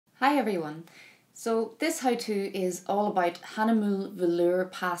Hi everyone. So this how-to is all about Hahnemühle Velour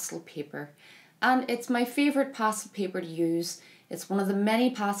Pastel paper, and it's my favourite pastel paper to use. It's one of the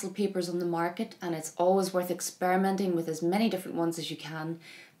many pastel papers on the market and it's always worth experimenting with as many different ones as you can,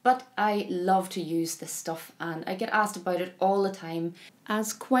 but I love to use this stuff and I get asked about it all the time,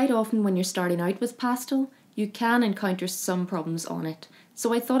 as quite often when you're starting out with pastel you can encounter some problems on it.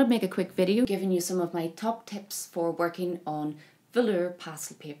 So I thought I'd make a quick video giving you some of my top tips for working on velour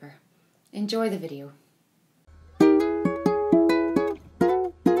pastel paper. Enjoy the video.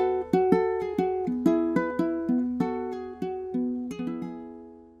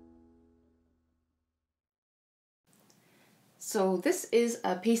 So this is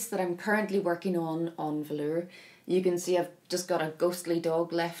a piece that I'm currently working on velour. You can see I've just got a ghostly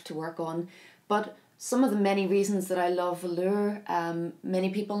dog left to work on, but some of the many reasons that I love velour, many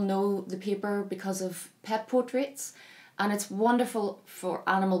people know the paper because of pet portraits, and it's wonderful for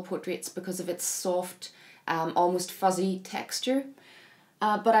animal portraits because of its soft, almost fuzzy texture.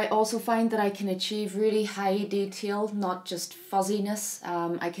 But I also find that I can achieve really high detail, not just fuzziness.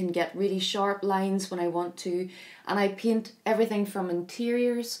 I can get really sharp lines when I want to, and I paint everything from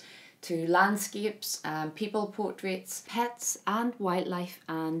interiors to landscapes, people portraits, pets and wildlife,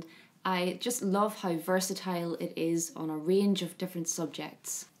 and I just love how versatile it is on a range of different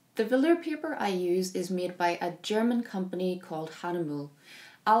subjects. The velour paper I use is made by a German company called Hahnemühle.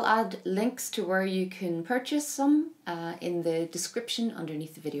 I'll add links to where you can purchase some in the description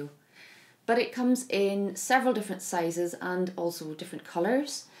underneath the video. But it comes in several different sizes and also different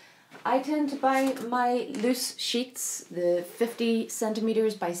colours. I tend to buy my loose sheets, the 50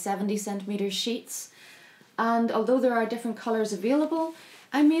 centimetres by 70 centimetres sheets. And although there are different colours available,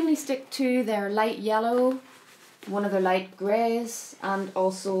 I mainly stick to their light yellow, one of their light greys, and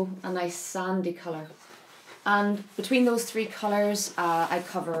also a nice sandy colour. And between those three colours I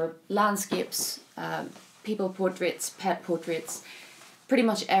cover landscapes, people portraits, pet portraits, pretty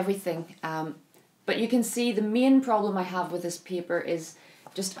much everything. But you can see the main problem I have with this paper is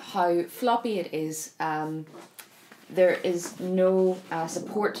just how floppy it is. There is no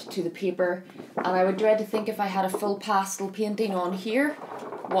support to the paper, and I would dread to think if I had a full pastel painting on here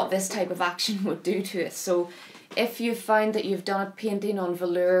what this type of action would do to it. So if you find that you've done a painting on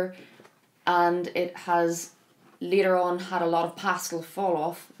velour and it has later on had a lot of pastel fall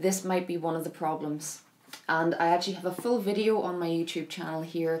off, this might be one of the problems. And I actually have a full video on my YouTube channel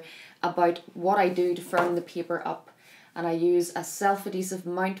here about what I do to firm the paper up, and I use a self-adhesive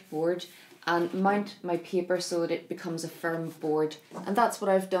mount board and mount my paper so that it becomes a firm board. And that's what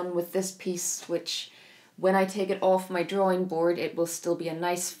I've done with this piece, which when I take it off my drawing board it will still be a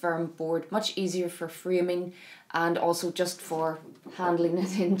nice firm board, much easier for framing and also just for handling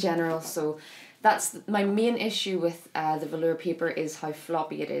it in general. So that's my main issue with the velour paper, is how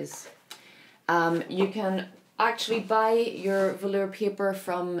floppy it is. You can actually buy your velour paper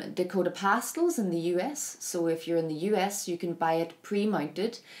from Dakota Pastels in the US. So if you're in the US you can buy it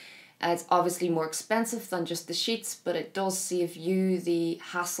pre-mounted. It's obviously more expensive than just the sheets, but it does save you the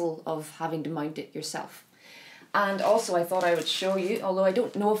hassle of having to mount it yourself. And also I thought I would show you, although I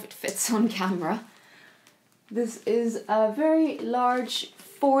don't know if it fits on camera, this is a very large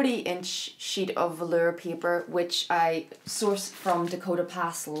 40-inch sheet of velour paper which I source from Dakota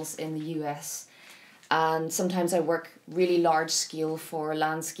Pastels in the US. And sometimes I work really large scale for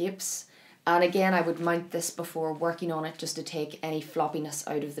landscapes. And again, I would mount this before working on it just to take any floppiness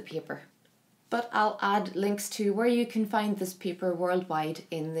out of the paper. But I'll add links to where you can find this paper worldwide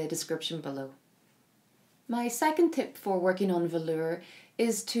in the description below. My second tip for working on velour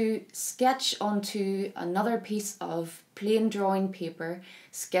is to sketch onto another piece of plain drawing paper,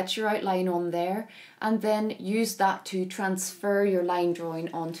 sketch your outline on there, and then use that to transfer your line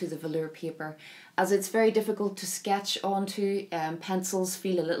drawing onto the velour paper. As it's very difficult to sketch onto, pencils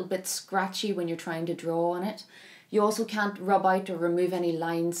feel a little bit scratchy when you're trying to draw on it. You also can't rub out or remove any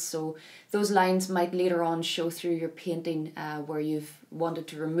lines, so those lines might later on show through your painting where you've wanted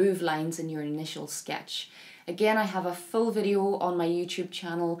to remove lines in your initial sketch. Again, I have a full video on my YouTube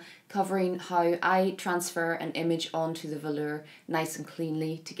channel covering how I transfer an image onto the velour nice and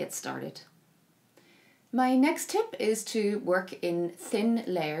cleanly to get started. My next tip is to work in thin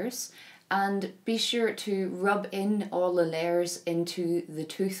layers, and be sure to rub in all the layers into the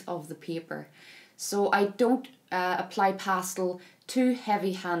tooth of the paper. So I don't apply pastel too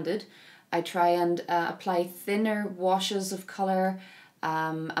heavy-handed. I try and apply thinner washes of colour,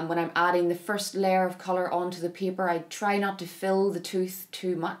 and when I'm adding the first layer of colour onto the paper I try not to fill the tooth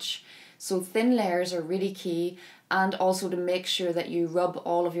too much. So thin layers are really key, and also to make sure that you rub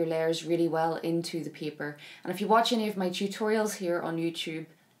all of your layers really well into the paper. And if you watch any of my tutorials here on YouTube,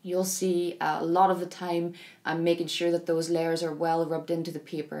 you'll see a lot of the time I'm making sure that those layers are well rubbed into the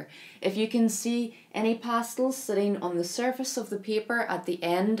paper. If you can see any pastels sitting on the surface of the paper at the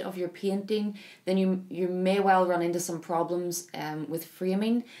end of your painting, then you may well run into some problems with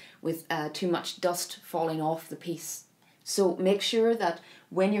framing, with too much dust falling off the piece. So make sure that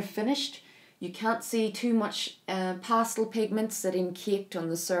when you're finished, you can't see too much pastel pigment sitting caked on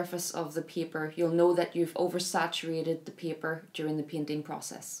the surface of the paper. You'll know that you've oversaturated the paper during the painting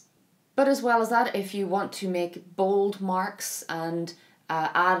process. But as well as that, if you want to make bold marks and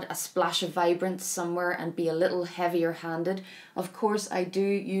add a splash of vibrance somewhere and be a little heavier handed, of course I do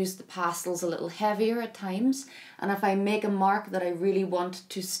use the pastels a little heavier at times, and if I make a mark that I really want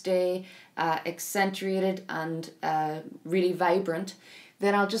to stay accentuated and really vibrant,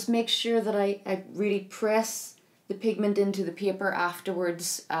 then I'll just make sure that I really press the pigment into the paper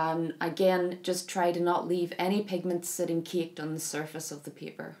afterwards. Again, just try to not leave any pigment sitting caked on the surface of the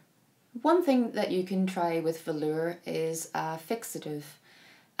paper. One thing that you can try with velour is fixative.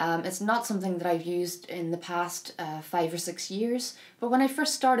 It's not something that I've used in the past 5 or 6 years, but when I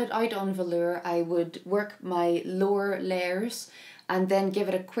first started out on velour, I would work my lower layers and then give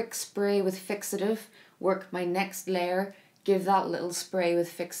it a quick spray with fixative, work my next layer, give that little spray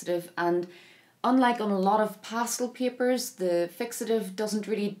with fixative, and unlike on a lot of pastel papers, the fixative doesn't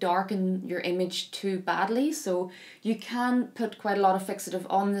really darken your image too badly, so you can put quite a lot of fixative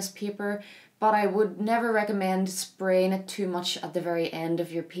on this paper, but I would never recommend spraying it too much at the very end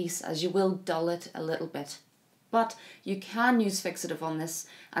of your piece, as you will dull it a little bit. But you can use fixative on this,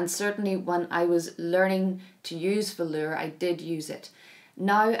 and certainly when I was learning to use velour, I did use it.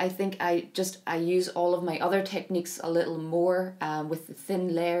 Now I think I use all of my other techniques a little more with the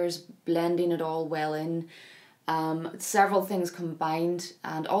thin layers, blending it all well in. Several things combined,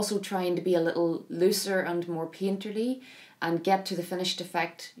 and also trying to be a little looser and more painterly and get to the finished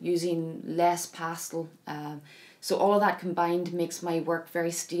effect using less pastel. So all of that combined makes my work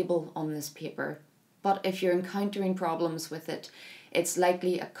very stable on this paper. But if you're encountering problems with it, it's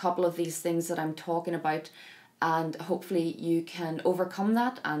likely a couple of these things that I'm talking about, and hopefully you can overcome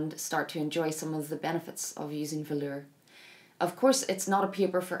that and start to enjoy some of the benefits of using velour. Of course, it's not a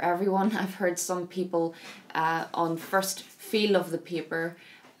paper for everyone. I've heard some people on first feel of the paper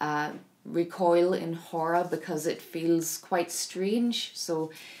recoil in horror because it feels quite strange.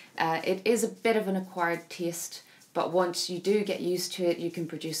 So it is a bit of an acquired taste, but once you do get used to it, you can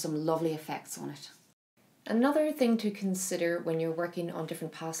produce some lovely effects on it. Another thing to consider when you're working on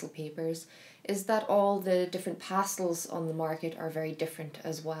different pastel papers is that all the different pastels on the market are very different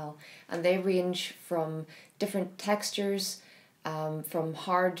as well, and they range from different textures, from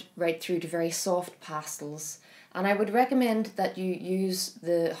hard right through to very soft pastels. And I would recommend that you use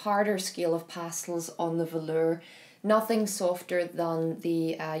the harder scale of pastels on the velour, nothing softer than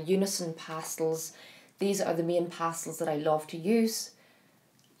the Unison pastels. These are the main pastels that I love to use.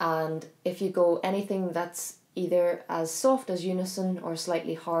 And if you go anything that's either as soft as Unison or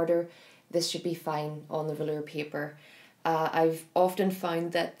slightly harder, this should be fine on the velour paper. I've often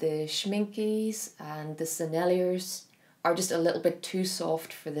found that the Schminkies and the Senneliers are just a little bit too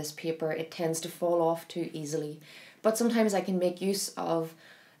soft for this paper. It tends to fall off too easily. But sometimes I can make use of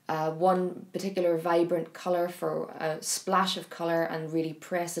one particular vibrant colour for a splash of colour and really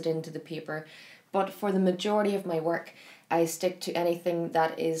press it into the paper. But for the majority of my work, I stick to anything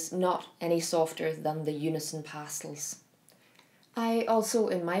that is not any softer than the Unison pastels. I also,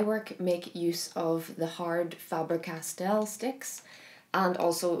 in my work, make use of the hard Faber-Castell sticks and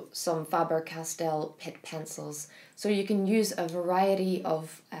also some Faber-Castell pit pencils. So you can use a variety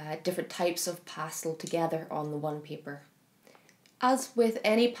of different types of pastel together on the one paper. As with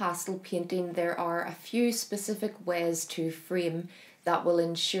any pastel painting, there are a few specific ways to frame that will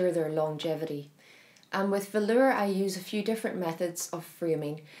ensure their longevity. And with velour, I use a few different methods of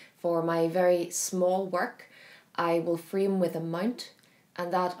framing. For my very small work, I will frame with a mount,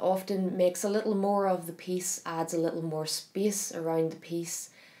 and that often makes a little more of the piece, adds a little more space around the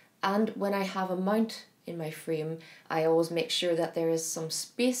piece. And when I have a mount in my frame, I always make sure that there is some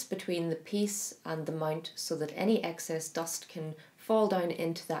space between the piece and the mount so that any excess dust can fall down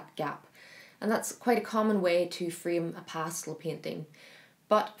into that gap. And that's quite a common way to frame a pastel painting.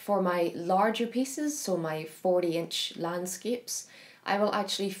 But for my larger pieces, so my 40-inch landscapes, I will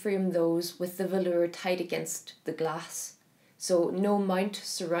actually frame those with the velour tight against the glass. So no mount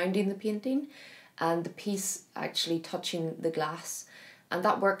surrounding the painting and the piece actually touching the glass. And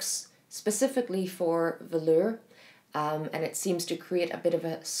that works specifically for velour, and it seems to create a bit of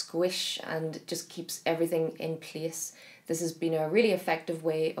a squish and just keeps everything in place. This has been a really effective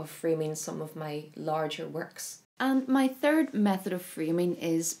way of framing some of my larger works. And my third method of framing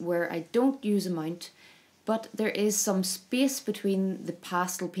is where I don't use a mount, but there is some space between the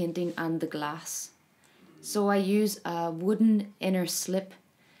pastel painting and the glass. So I use a wooden inner slip,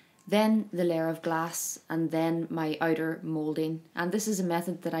 then the layer of glass, and then my outer moulding. And this is a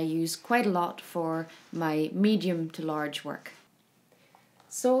method that I use quite a lot for my medium to large work.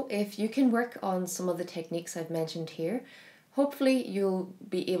 So if you can work on some of the techniques I've mentioned here, hopefully you'll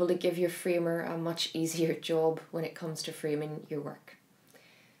be able to give your framer a much easier job when it comes to framing your work.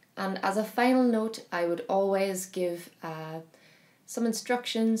 And as a final note, I would always give some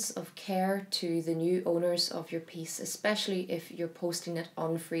instructions of care to the new owners of your piece, especially if you're posting it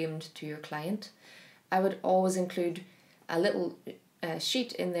unframed to your client. I would always include a little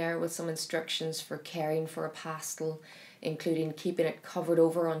sheet in there with some instructions for caring for a pastel, including keeping it covered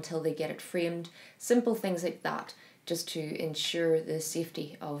over until they get it framed, simple things like that, just to ensure the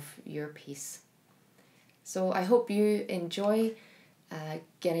safety of your piece. So I hope you enjoy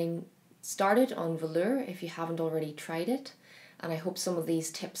getting started on velour if you haven't already tried it, and I hope some of these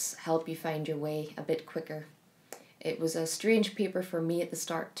tips help you find your way a bit quicker. It was a strange paper for me at the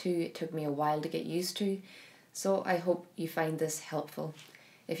start too. It took me a while to get used to, so I hope you find this helpful.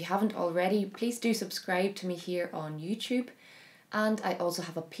 If you haven't already, please do subscribe to me here on YouTube, and I also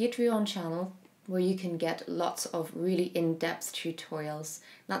have a Patreon channel where you can get lots of really in-depth tutorials.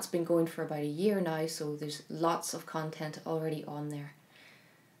 That's been going for about a year now, so there's lots of content already on there.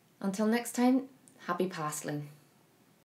 Until next time, happy pasteling.